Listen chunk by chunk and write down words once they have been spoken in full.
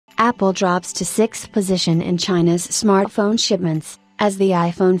Apple drops to 6th position in China's smartphone shipments, as the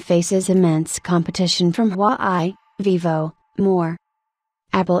iPhone faces immense competition from Huawei, Vivo, more.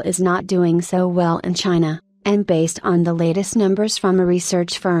 Apple is not doing so well in China, and based on the latest numbers from a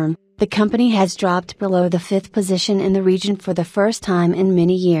research firm, the company has dropped below the 5th position in the region for the first time in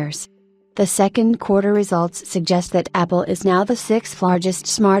many years. The second quarter results suggest that Apple is now the 6th largest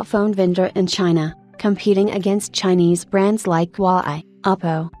smartphone vendor in China, competing against Chinese brands like Huawei,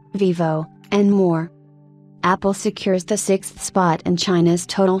 Oppo, Vivo, and more. Apple secures the 6th spot in China's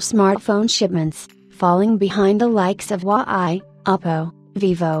total smartphone shipments, falling behind the likes of Huawei, Oppo,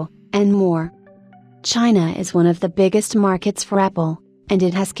 Vivo, and more. China is one of the biggest markets for Apple, and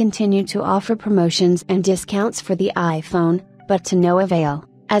it has continued to offer promotions and discounts for the iPhone, but to no avail,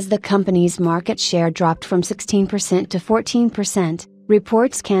 as the company's market share dropped from 16% to 14%,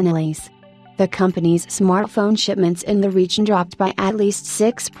 reports Canalys. The company's smartphone shipments in the region dropped by at least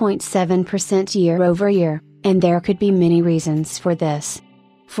 6.7% year-over-year, and there could be many reasons for this.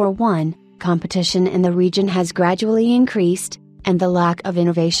 For one, competition in the region has gradually increased, and the lack of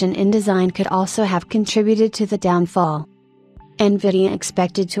innovation in design could also have contributed to the downfall. Nvidia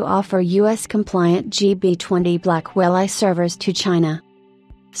expected to offer US-compliant GB20 Blackwell servers to China.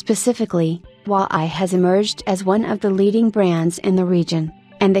 Specifically, Huawei has emerged as one of the leading brands in the region,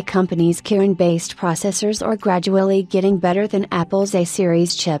 and the company's Kirin-based processors are gradually getting better than Apple's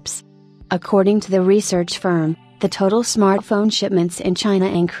A-series chips. According to the research firm, the total smartphone shipments in China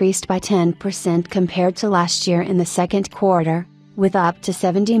increased by 10% compared to last year in the second quarter, with up to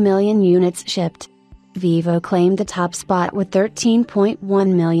 70 million units shipped. Vivo claimed the top spot with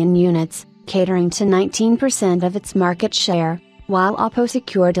 13.1 million units, catering to 19% of its market share, while Oppo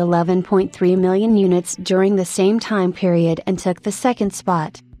secured 11.3 million units during the same time period and took the second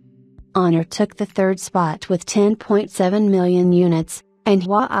spot. Honor took the third spot with 10.7 million units, and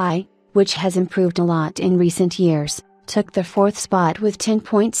Huawei, which has improved a lot in recent years, took the fourth spot with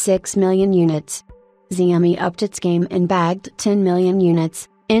 10.6 million units. Xiaomi upped its game and bagged 10 million units,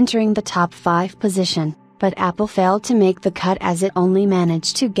 entering the top 5 position, but Apple failed to make the cut as it only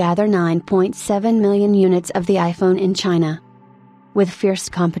managed to gather 9.7 million units of the iPhone in China. With fierce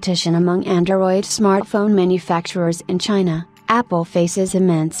competition among Android smartphone manufacturers in China, Apple faces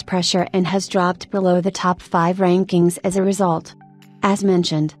immense pressure and has dropped below the top 5 rankings as a result. As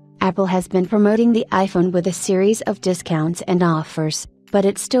mentioned, Apple has been promoting the iPhone with a series of discounts and offers, but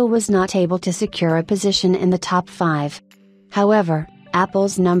it still was not able to secure a position in the top 5. However,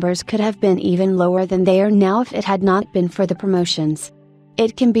 Apple's numbers could have been even lower than they are now if it had not been for the promotions.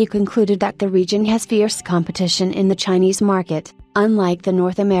 It can be concluded that the region has fierce competition in the Chinese market, unlike the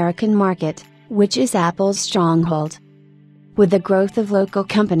North American market, which is Apple's stronghold. With the growth of local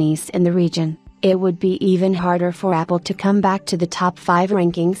companies in the region, it would be even harder for Apple to come back to the top 5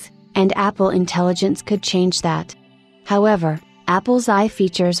 rankings, and Apple Intelligence could change that. However, Apple's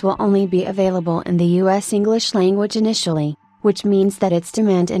features will only be available in the US English language initially, which means that its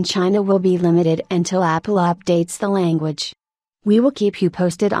demand in China will be limited until Apple updates the language. We will keep you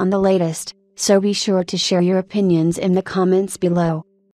posted on the latest, so be sure to share your opinions in the comments below.